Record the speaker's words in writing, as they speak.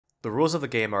The rules of the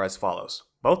game are as follows.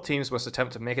 Both teams must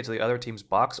attempt to make it to the other team's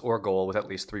box or goal with at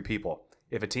least 3 people.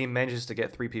 If a team manages to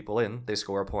get 3 people in, they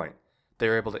score a point. They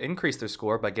are able to increase their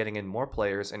score by getting in more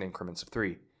players in increments of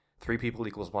 3. 3 people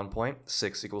equals 1 point,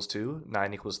 6 equals 2,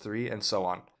 9 equals 3, and so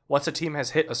on. Once a team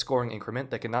has hit a scoring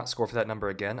increment, they cannot score for that number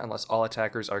again unless all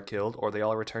attackers are killed or they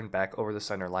all return back over the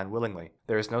center line willingly.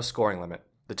 There is no scoring limit.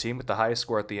 The team with the highest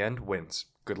score at the end wins.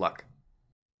 Good luck.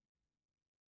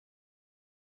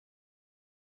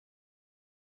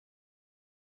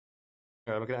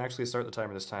 Alright, I'm going to actually start the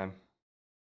timer this time.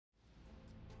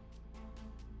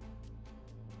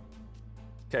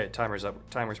 Okay, timer's up.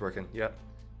 Timer's working. Yep.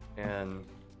 And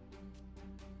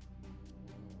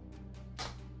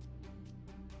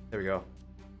there we go.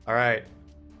 Alright.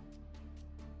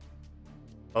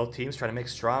 Both teams try to make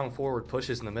strong forward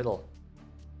pushes in the middle.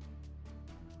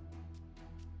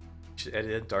 Should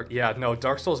edit it dark. Yeah, no,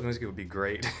 Dark Souls music would be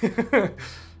great.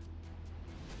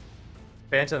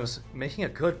 Phantoms making a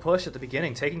good push at the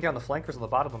beginning, taking down the flankers on the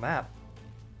bottom of the map.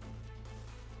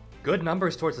 Good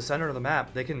numbers towards the center of the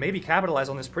map. They can maybe capitalize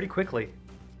on this pretty quickly.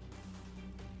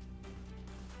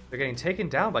 They're getting taken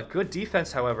down by good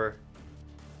defense, however.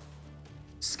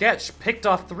 Sketch picked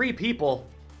off 3 people.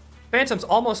 Phantoms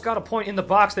almost got a point in the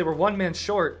box. They were 1 man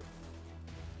short.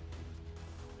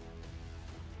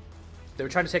 They were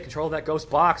trying to take control of that Ghost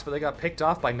box, but they got picked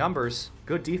off by numbers.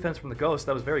 Good defense from the Ghost.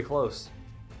 That was very close.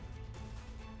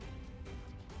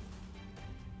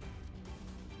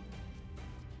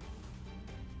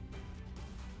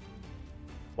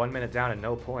 One minute down and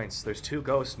no points. There's 2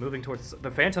 Ghosts moving towards...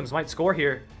 The Phantoms might score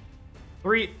here.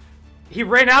 3... He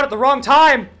ran out at the wrong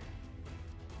time!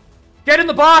 Get in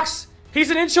the box! He's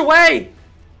an inch away!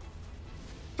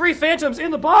 3 Phantoms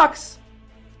in the box!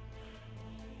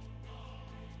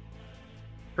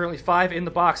 Currently 5 in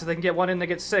the box. If they can get 1 in, they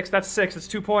get 6. That's 6. It's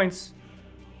 2 points.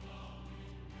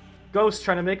 Ghost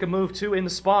trying to make a move. 2 in the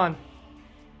spawn.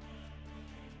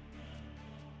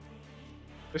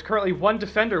 There's currently 1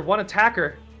 defender, 1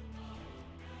 attacker.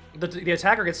 The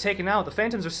attacker gets taken out. The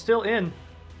Phantoms are still in.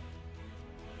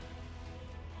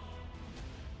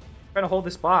 Trying to hold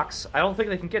this box. I don't think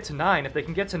they can get to 9. If they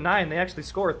can get to 9, they actually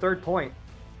score a 3rd point.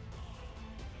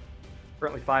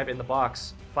 Currently 5 in the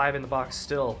box. 5 in the box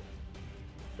still.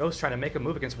 Ghost trying to make a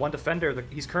move against 1 defender.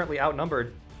 He's currently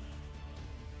outnumbered.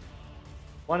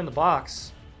 1 in the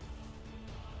box.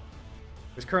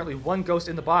 There's currently 1 Ghost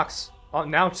in the box.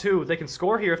 Now 2. They can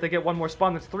score here if they get 1 more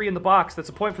spawn. That's 3 in the box. That's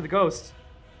a point for the Ghost.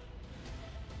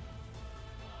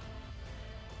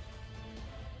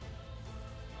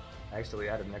 I actually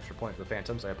added an extra point for the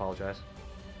Phantoms. I apologize.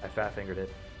 I fat-fingered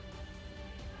it.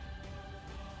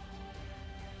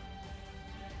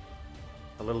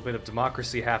 A little bit of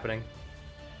democracy happening.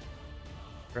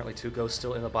 Currently 2 Ghosts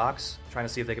still in the box. Trying to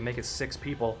see if they can make it 6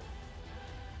 people.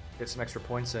 Get some extra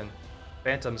points in.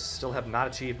 Phantoms still have not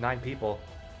achieved 9 people.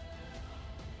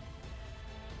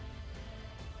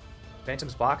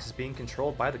 Phantom's box is being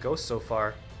controlled by the Ghosts so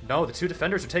far. No, the 2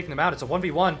 defenders are taking them out. It's a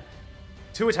 1v1.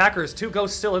 2 attackers, 2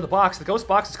 Ghosts still in the box. The Ghost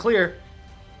box is clear.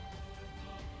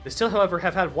 They still, however,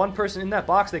 have had 1 person in that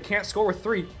box. They can't score with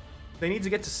 3. They need to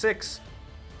get to 6.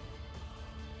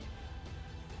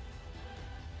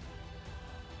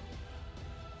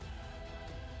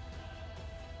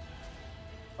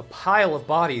 A pile of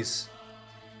bodies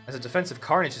as a defensive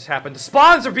carnage has happened. The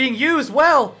spawns are being used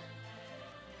well!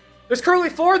 There's currently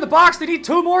 4 in the box. They need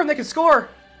 2 more and they can score.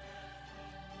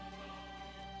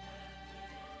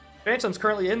 Phantom's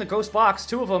currently in the Ghost box.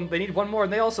 2 of them. They need 1 more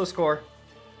and they also score.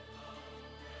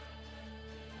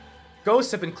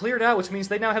 Ghosts have been cleared out, which means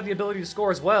they now have the ability to score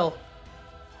as well.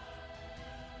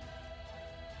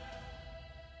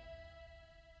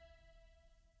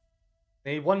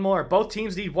 They need 1 more. Both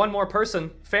teams need 1 more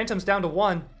person. Phantom's down to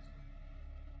 1.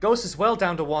 Ghost is well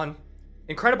down to 1.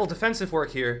 Incredible defensive work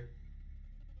here.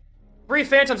 3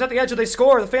 Phantoms at the edge of they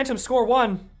score. The Phantoms score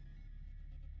 1.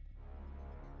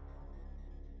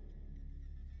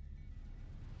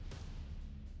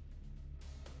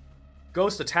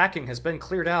 Ghost attacking has been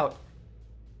cleared out.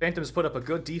 Phantoms put up a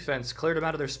good defense, cleared them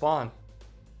out of their spawn.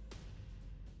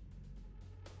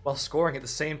 While scoring at the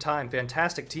same time.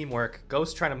 Fantastic teamwork.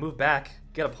 Ghost trying to move back,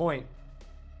 get a point.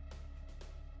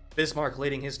 Bismarck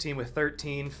leading his team with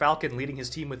 13. Falcon leading his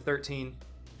team with 13.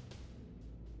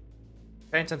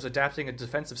 Phantoms adapting a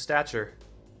defensive stature.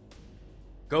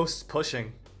 Ghosts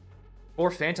pushing. 4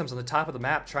 Phantoms on the top of the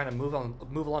map trying to move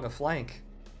along a flank.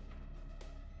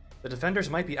 The defenders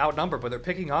might be outnumbered, but they're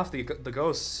picking off the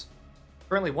Ghosts.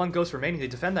 Currently 1 Ghost remaining. They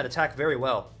defend that attack very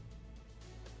well.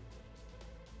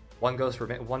 1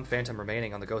 Phantom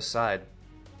remaining on the Ghost side.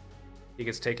 He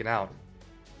gets taken out.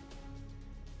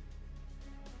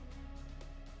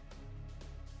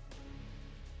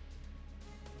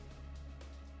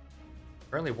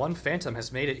 Currently, one Phantom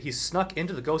has made it. He's snuck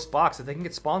into the Ghost box. If they can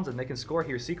get spawns in, they can score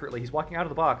here secretly. He's walking out of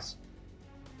the box.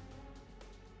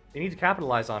 They need to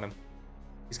capitalize on him.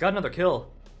 He's got another kill.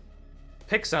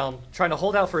 Pixelm trying to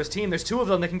hold out for his team. There's two of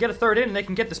them. They can get a third in, and they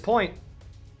can get this point.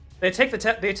 They take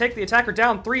the attacker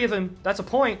down. Three of them. That's a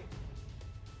point.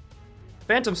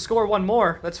 Phantoms score one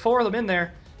more. That's four of them in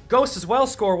there. Ghosts as well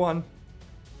score one.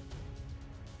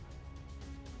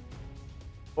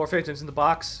 Four Phantoms in the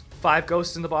box. Five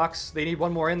Ghosts in the box. They need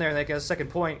one more in there and they get a second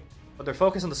point. But they're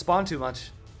focused on the spawn too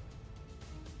much.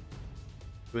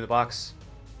 Two in the box.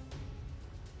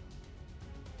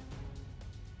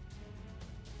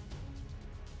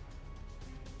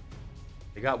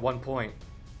 They got 1 point.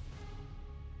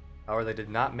 However, they did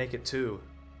not make it two.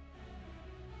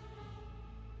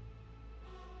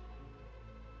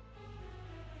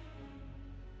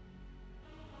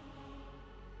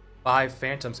 Five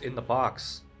Phantoms in the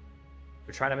box.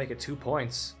 They're trying to make it 2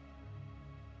 points.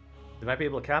 They might be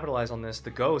able to capitalize on this. The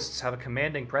Ghosts have a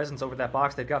commanding presence over that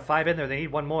box. They've got 5 in there. They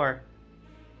need one more.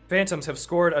 Phantoms have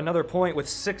scored another point with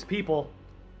 6 people.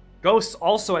 Ghosts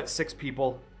also at 6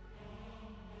 people.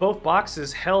 Both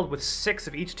boxes held with 6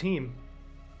 of each team.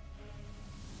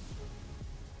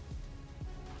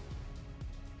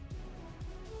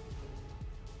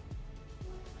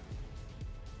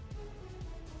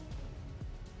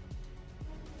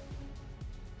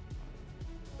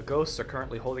 The Ghosts are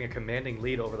currently holding a commanding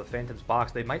lead over the Phantom's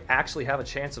box. They might actually have a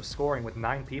chance of scoring with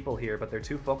 9 people here, but they're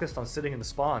too focused on sitting in the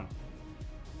spawn.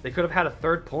 They could have had a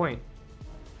third point.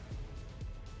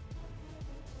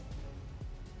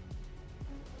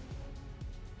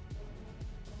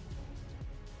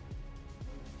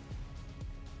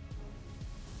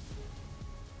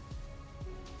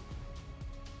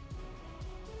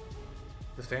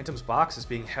 The Phantom's box is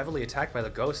being heavily attacked by the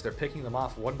Ghosts. They're picking them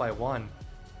off one by one,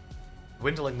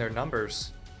 dwindling their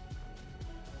numbers.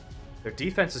 Their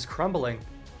defense is crumbling.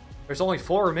 There's only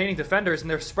 4 remaining defenders and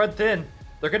they're spread thin.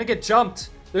 They're gonna get jumped.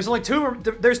 There's only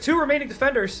 2 remaining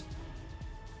defenders.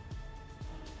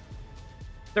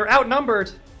 They're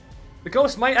outnumbered. The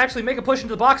Ghosts might actually make a push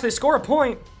into the box. They score a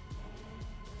point.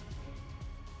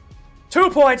 2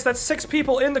 points. That's 6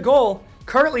 people in the goal.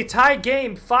 Currently tied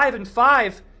game,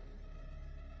 5-5.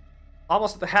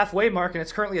 Almost at the halfway mark, and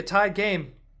it's currently a tied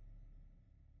game.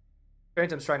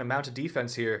 Phantom's trying to mount a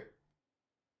defense here.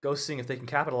 Ghosts seeing if they can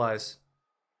capitalize.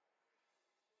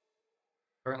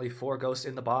 Currently 4 Ghosts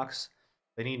in the box.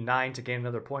 They need 9 to gain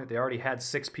another point. They already had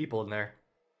 6 people in there.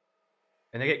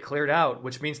 And they get cleared out,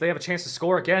 which means they have a chance to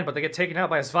score again, but they get taken out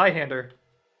by a Zweihander.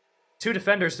 2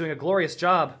 defenders doing a glorious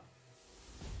job.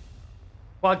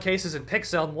 Quad Cases and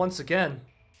Pixelm once again.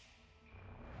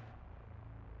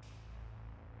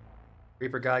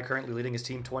 Reaper Guy currently leading his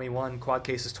team 21, Quad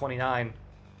Cases 29.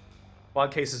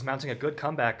 Quad Cases mounting a good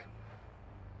comeback.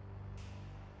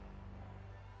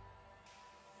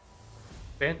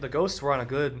 The Ghosts were on a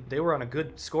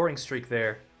good scoring streak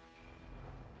there.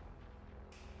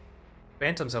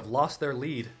 Phantoms have lost their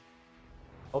lead.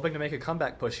 Hoping to make a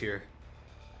comeback push here.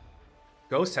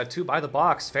 Ghosts have 2 by the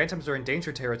box. Phantoms are in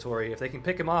danger territory. If they can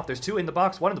pick him off, there's 2 in the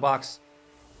box, 1 in the box.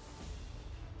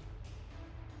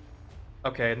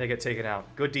 Okay, and they get taken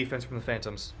out. Good defense from the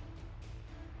Phantoms.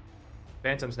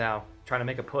 Phantoms now trying to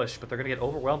make a push, but they're going to get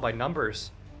overwhelmed by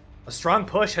numbers. A strong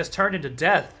push has turned into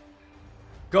death.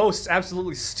 Ghosts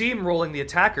absolutely steamrolling the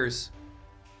attackers.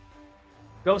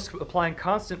 Ghosts applying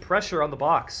constant pressure on the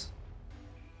box.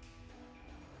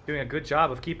 Doing a good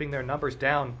job of keeping their numbers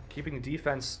down, keeping the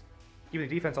defense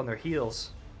on their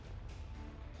heels.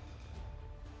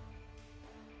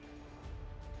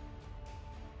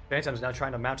 Phantom's now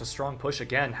trying to mount a strong push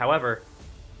again. However,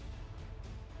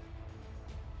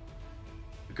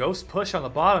 the Ghost push on the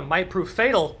bottom might prove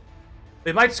fatal.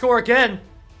 They might score again.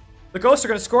 The Ghosts are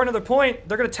going to score another point.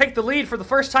 They're going to take the lead for the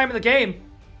first time in the game.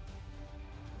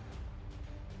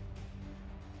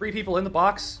 3 people in the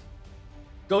box.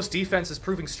 Ghost defense is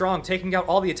proving strong, taking out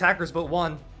all the attackers but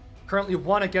 1. Currently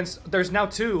 1 against... There's now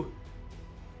 2.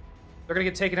 They're going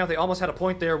to get taken out. They almost had a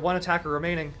point there. 1 attacker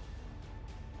remaining.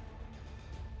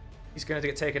 He's going to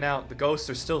get taken out. The Ghosts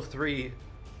are still 3.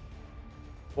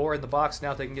 4 in the box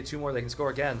now. If they can get 2 more, they can score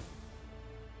again.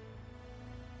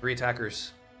 3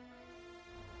 attackers.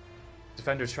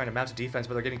 Defenders trying to mount a defense,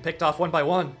 but they're getting picked off one by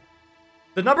one.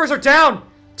 The numbers are down!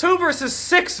 2 versus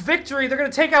 6 victory! They're going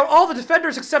to take out all the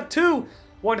defenders except 2!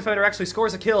 1 defender actually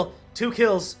scores a kill. 2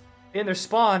 kills in their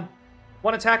spawn.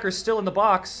 1 attacker is still in the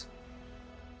box.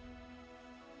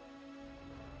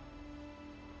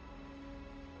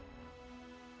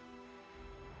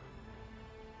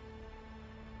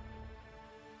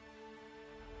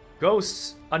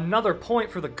 Ghosts, another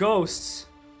point for the Ghosts.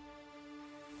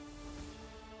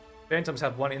 Phantoms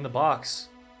have one in the box.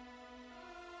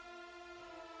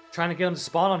 Trying to get him to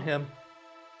spawn on him.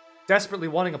 Desperately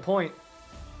wanting a point.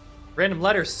 Random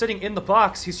letter sitting in the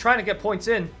box. He's trying to get points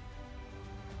in.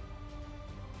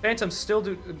 Phantoms still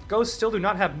do... Ghosts still do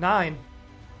not have 9.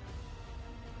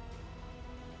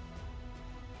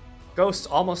 Ghosts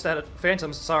almost at it.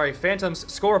 Phantoms, sorry. Phantoms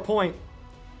score a point.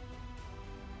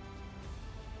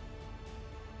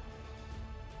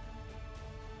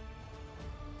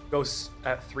 Ghosts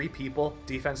at 3 people.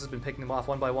 Defense has been picking them off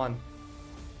one by one.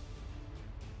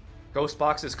 Ghost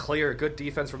box is clear. Good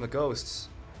defense from the Ghosts.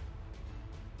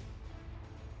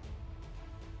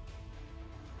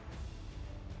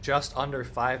 Just under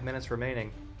 5 minutes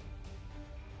remaining.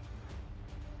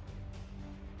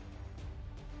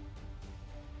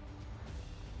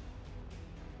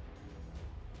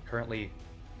 Currently,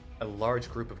 a large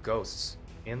group of Ghosts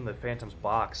in the Phantom's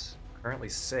box. Currently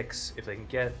 6. If they can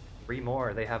get 3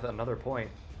 more, they have another point.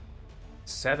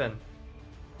 7.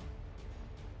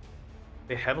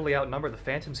 They heavily outnumber the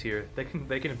Phantoms here. They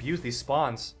can abuse these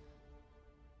spawns.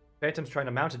 Phantoms trying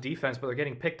to mount a defense, but they're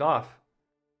getting picked off.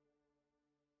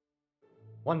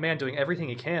 One man doing everything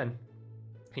he can.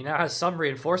 He now has some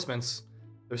reinforcements.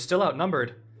 They're still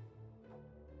outnumbered.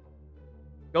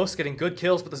 Ghosts getting good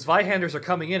kills, but the Zweihanders are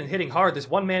coming in and hitting hard. There's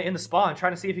one man in the spawn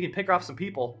trying to see if he can pick off some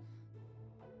people.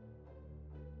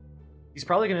 He's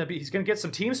probably he's gonna get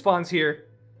some team spawns here.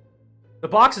 The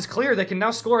box is clear. They can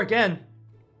now score again.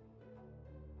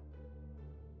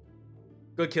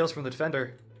 Good kills from the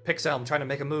defender. Pixelm trying to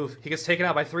make a move. He gets taken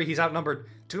out by 3. He's outnumbered.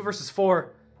 2 versus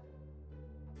 4.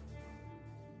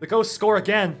 The Ghosts score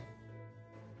again.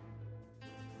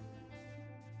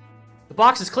 The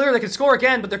box is clear. They can score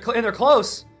again, but they're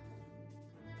close.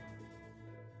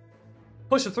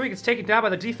 Push of 3 gets taken down by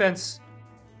the defense.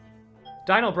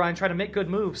 Dino Brian trying to make good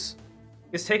moves.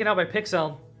 Gets taken out by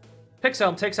Pixelm.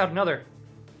 Pixelm takes out another.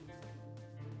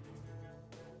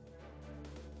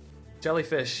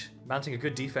 Jellyfish mounting a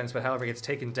good defense, but however gets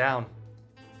taken down.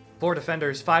 4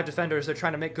 defenders, 5 defenders. They're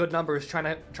trying to make good numbers,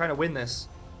 trying to win this.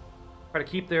 Try to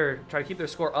keep their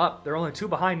score up. They're only 2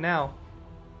 behind now.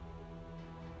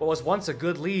 What was once a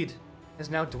good lead has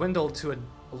now dwindled to a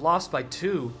loss by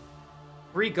 2.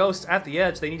 3 Ghosts at the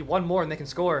edge. They need 1 more and they can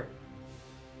score.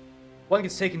 1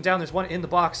 gets taken down. There's 1 in the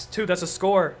box. 2. That's a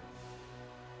score.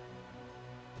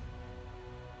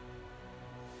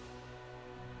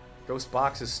 Ghost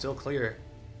box is still clear.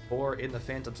 4 in the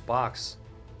Phantom's box.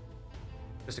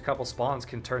 Just a couple spawns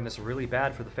can turn this really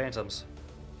bad for the Phantoms.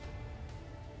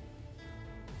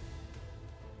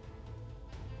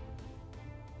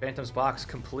 Phantom's box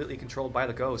completely controlled by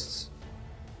the Ghosts.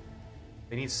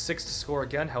 They need 6 to score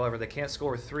again, however, they can't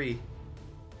score 3.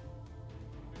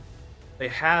 They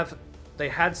had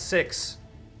 6.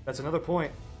 That's another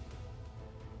point.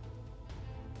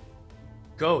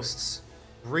 Ghosts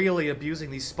really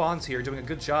abusing these spawns here, doing a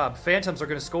good job. Phantoms are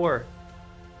going to score.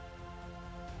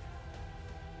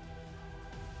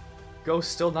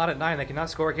 Ghosts still not at 9. They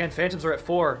cannot score again. Phantoms are at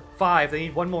 4. 5. They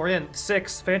need 1 more in.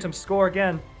 6. Phantoms score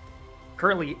again.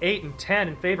 Currently 8 and 10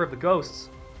 in favor of the Ghosts.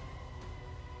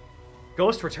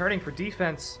 Ghost returning for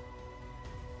defense.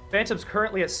 Phantoms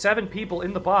currently at 7 people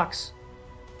in the box.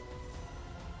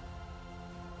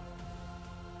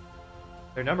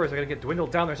 Their numbers are going to get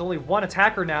dwindled down. There's only 1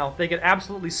 attacker now. They get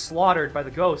absolutely slaughtered by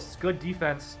the Ghosts. Good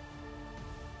defense.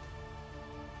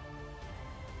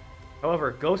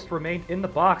 However, Ghosts remained in the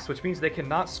box, which means they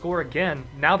cannot score again.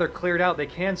 Now they're cleared out. They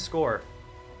can score.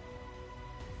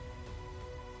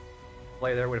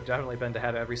 Play there would have definitely been to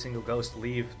have every single Ghost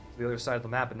leave the other side of the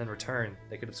map and then return.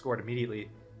 They could have scored immediately.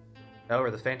 However,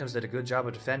 the Phantoms did a good job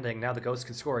of defending. Now the Ghosts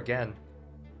can score again.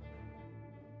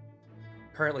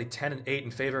 Currently 10 and 8 in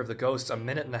favor of the Ghosts. A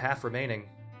minute and a half remaining.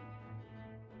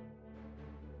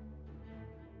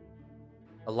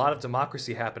 A lot of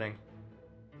democracy happening.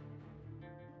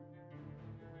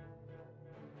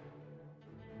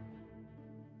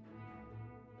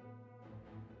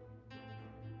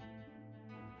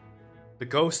 The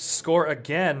Ghosts score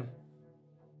again.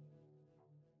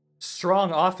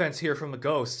 Strong offense here from the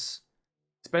Ghosts.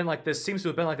 It's been like this, seems to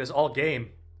have been like this all game.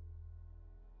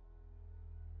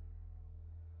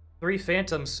 3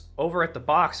 Phantoms over at the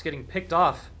box getting picked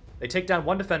off. They take down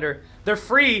 1 defender. They're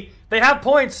free. They have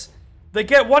points. They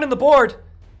get 1 in the board.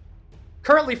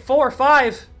 Currently 4 or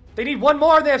 5. They need 1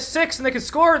 more. They have 6 and they can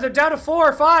score. They're down to 4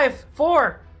 or 5.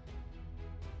 4.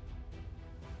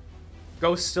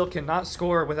 Ghosts still cannot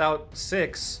score without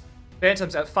 6.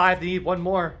 Phantoms at 5. They need 1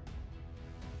 more.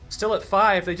 Still at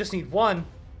 5. They just need 1.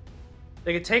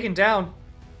 They get taken down.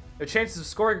 Their chances of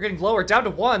scoring are getting lower. Down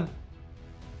to 1.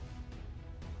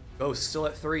 Ghosts still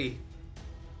at 3.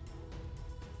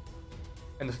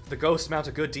 And the Ghosts mount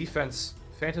a good defense.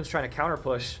 Phantom's trying to counter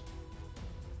push.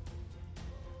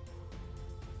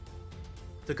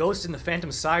 The Ghost and the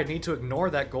Phantom side need to ignore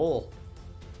that goal.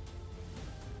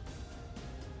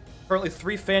 Currently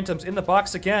 3 Phantoms in the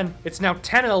box again. It's now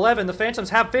 10 and 11. The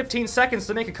Phantoms have 15 seconds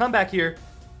to make a comeback here.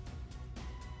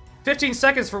 15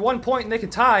 seconds for 1 point and they can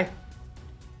tie.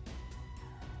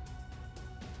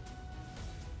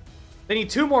 They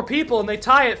need 2 more people and they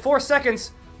tie it. 4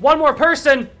 seconds. 1 more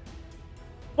person.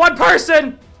 1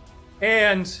 person!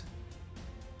 And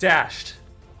dashed.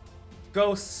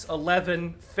 Ghosts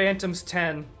 11, Phantoms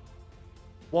 10.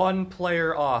 1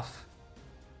 player off.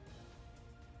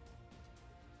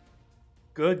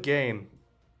 Good game.